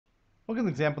Look at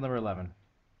example number 11.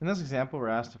 In this example, we're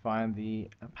asked to find the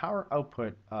power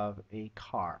output of a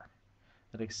car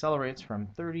that accelerates from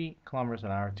 30 kilometers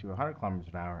an hour to 100 kilometers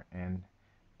an hour in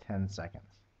 10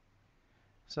 seconds.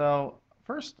 So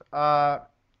first, I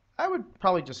would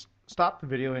probably just stop the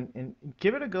video and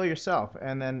give it a go yourself,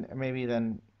 and then maybe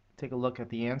take a look at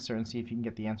the answer and see if you can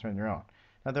get the answer on your own.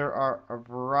 Now there are a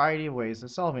variety of ways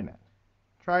of solving it.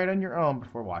 Try it on your own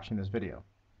before watching this video.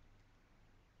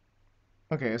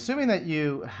 Okay, assuming that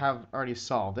you have already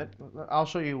solved it, I'll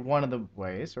show you one of the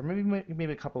ways, or maybe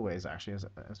a couple ways actually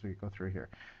as we go through here.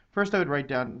 First, I would write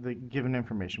down the given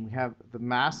information. We have the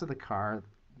mass of the car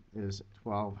is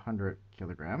 1,200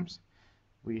 kilograms.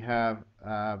 We have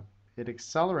it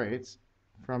accelerates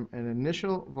from an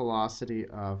initial velocity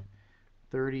of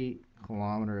 30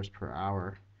 kilometers per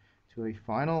hour to a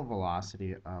final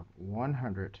velocity of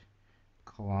 100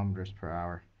 kilometers per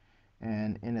hour,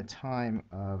 and in a time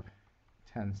of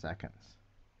 10 seconds.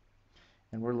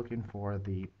 And we're looking for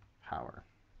the power.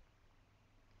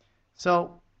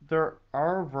 So there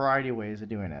are a variety of ways of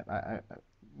doing it.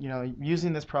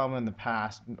 Using this problem in the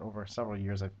past, over several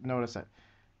years, I've noticed that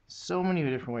so many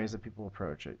different ways that people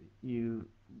approach it.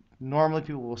 Normally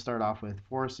people will start off with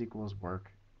force equals work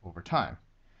over time.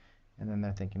 And then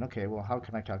they're thinking, okay, well, how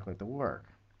can I calculate the work?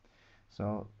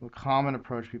 So the common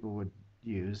approach people would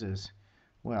use is,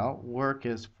 well, work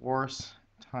is force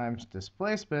times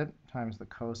displacement times the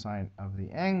cosine of the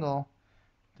angle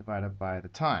divided by the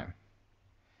time.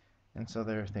 And so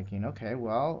they're thinking, okay,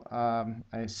 well,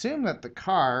 I assume that the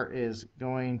car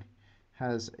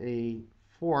has a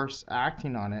force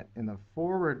acting on it in the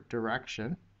forward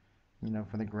direction,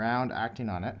 from the ground acting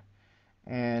on it,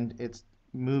 and it's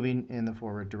moving in the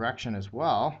forward direction as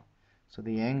well. So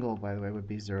the angle, by the way, would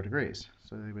be 0 degrees.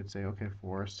 So they would say, okay,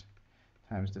 force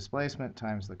times displacement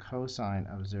times the cosine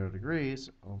of 0 degrees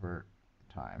over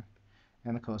time.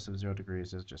 And the cos of 0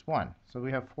 degrees is just 1. So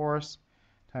we have force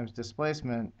times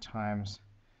displacement times,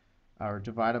 or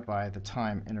divided by the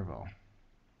time interval.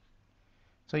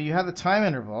 So you have the time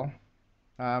interval,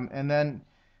 and then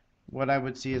what I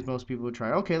would see is most people would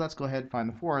try, okay, let's go ahead and find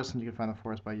the force, and you can find the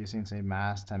force by using, say,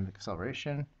 mass times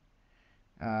acceleration.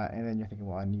 And then you're thinking,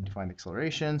 well, I need to find the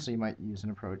acceleration, so you might use an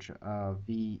approach of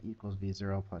v equals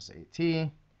v0 plus at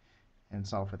and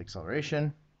solve for the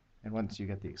acceleration. And once you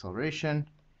get the acceleration,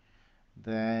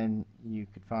 then you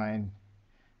could find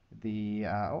the,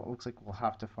 it looks like we'll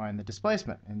have to find the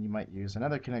displacement. And you might use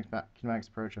another kinematics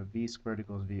approach of v squared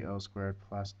equals vo squared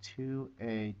plus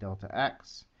 2a delta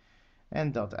x.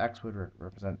 And delta x would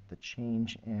represent the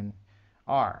change in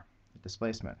r, the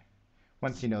displacement,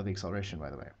 once you know the acceleration, by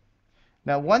the way.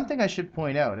 Now, one thing I should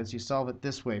point out as you solve it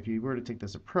this way, if you were to take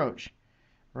this approach,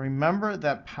 remember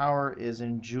that power is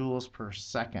in joules per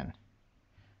second.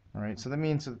 All right, so that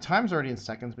means the time's already in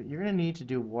seconds, but you're going to need to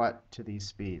do what to these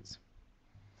speeds?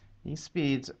 These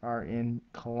speeds are in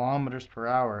kilometers per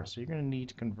hour, so you're going to need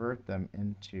to convert them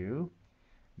into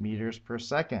meters per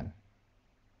second.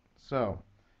 So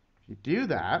if you do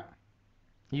that,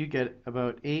 you get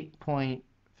about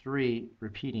 8.3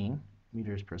 repeating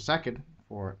meters per second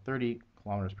for 30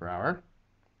 kilometers per hour,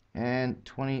 and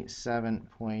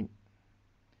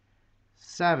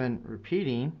 27.7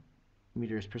 repeating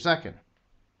meters per second.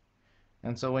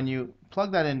 And so when you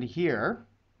plug that into here,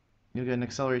 you'll get an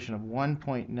acceleration of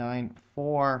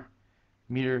 1.94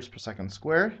 meters per second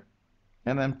squared.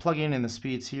 And then plugging in the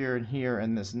speeds here and here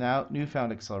and this now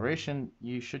newfound acceleration,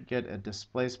 you should get a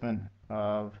displacement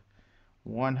of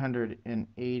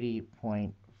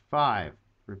 180.5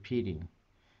 repeating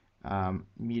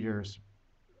meters,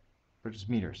 or just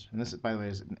meters. And this, by the way,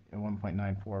 is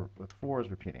 1.94 with 4 is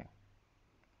repeating.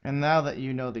 And now that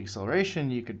you know the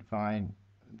acceleration, you could find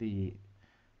the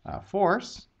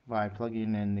force by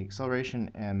plugging in the acceleration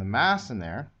and the mass in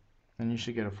there. And you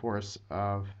should get a force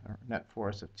of, or net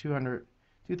force of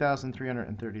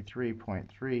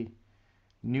 2,333.3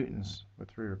 newtons with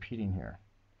 3 repeating here.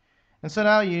 And so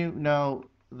now you know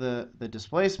the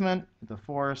displacement, the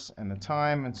force, and the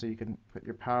time, and so you can put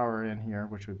your power in here,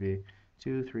 which would be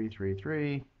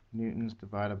 2,333 newtons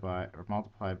divided by, or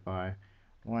multiplied by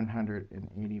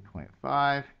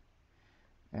 180.5,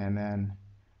 and then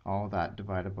all of that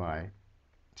divided by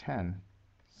 10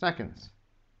 seconds.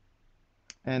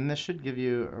 And this should give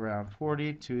you around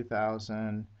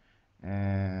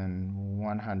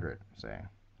 42,100, say.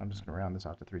 I'm just going to round this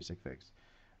out to 3 sig figs.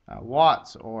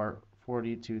 Watts, or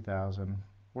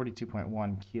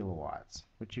 42.1 kilowatts,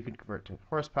 which you can convert to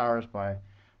horsepowers by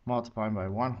multiplying by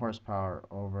 1 horsepower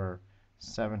over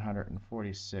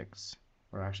 746,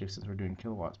 or actually, since we're doing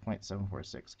kilowatts,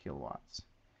 0.746 kilowatts.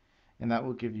 And that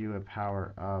will give you a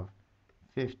power of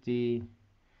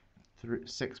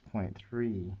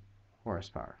 6.3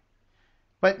 horsepower.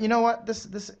 But you know what?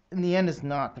 This in the end is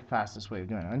not the fastest way of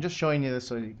doing it. I'm just showing you this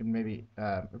so you can maybe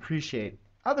appreciate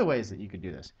other ways that you could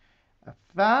do this. A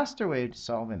faster way of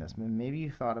solving this, maybe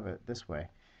you thought of it this way,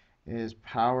 is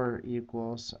power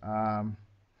equals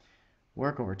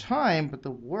work over time, but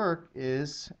the work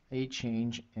is a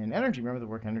change in energy. Remember the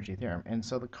work energy theorem. And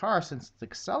so the car, since it's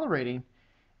accelerating,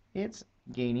 it's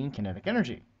gaining kinetic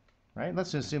energy, right?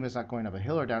 Let's assume it's not going up a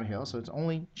hill or down a hill, so it's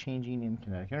only changing in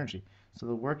kinetic energy. So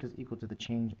the work is equal to the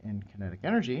change in kinetic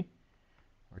energy,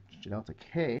 or delta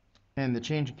K, and the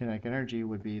change in kinetic energy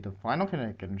would be the final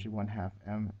kinetic energy, 1/2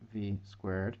 mv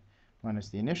squared, minus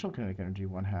the initial kinetic energy,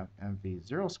 1/2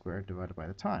 mv0 squared, divided by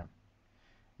the time.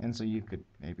 And so you could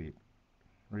maybe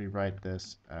rewrite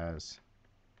this as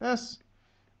this,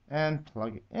 and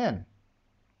plug it in.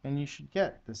 And you should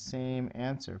get the same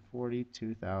answer,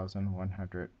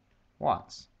 42,100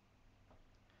 watts.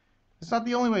 It's not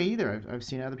the only way either. I've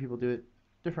seen other people do it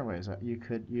different ways. You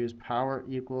could use power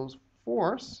equals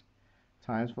force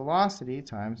times velocity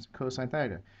times cosine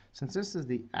theta. Since this is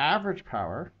the average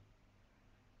power,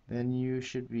 then you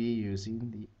should be using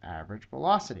the average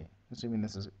velocity. Assuming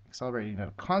this is accelerating at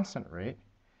a constant rate,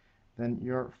 then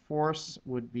your force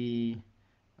would be,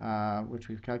 which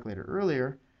we've calculated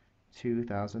earlier,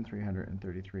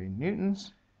 2,333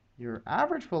 newtons. Your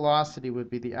average velocity would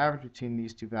be the average between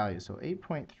these two values. So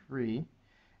 8.3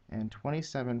 and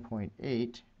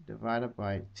 27.8 divided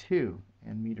by 2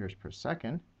 in meters per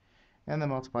second, and then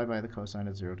multiply by the cosine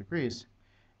of 0 degrees.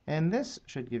 And this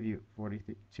should give you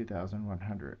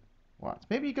 42,100 watts.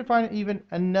 Maybe you could find even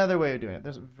another way of doing it.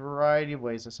 There's a variety of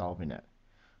ways of solving it.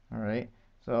 All right.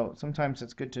 So sometimes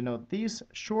it's good to know these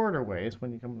shorter ways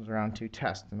when it comes around to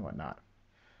tests and whatnot.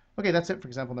 Okay, that's it for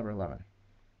example number 11.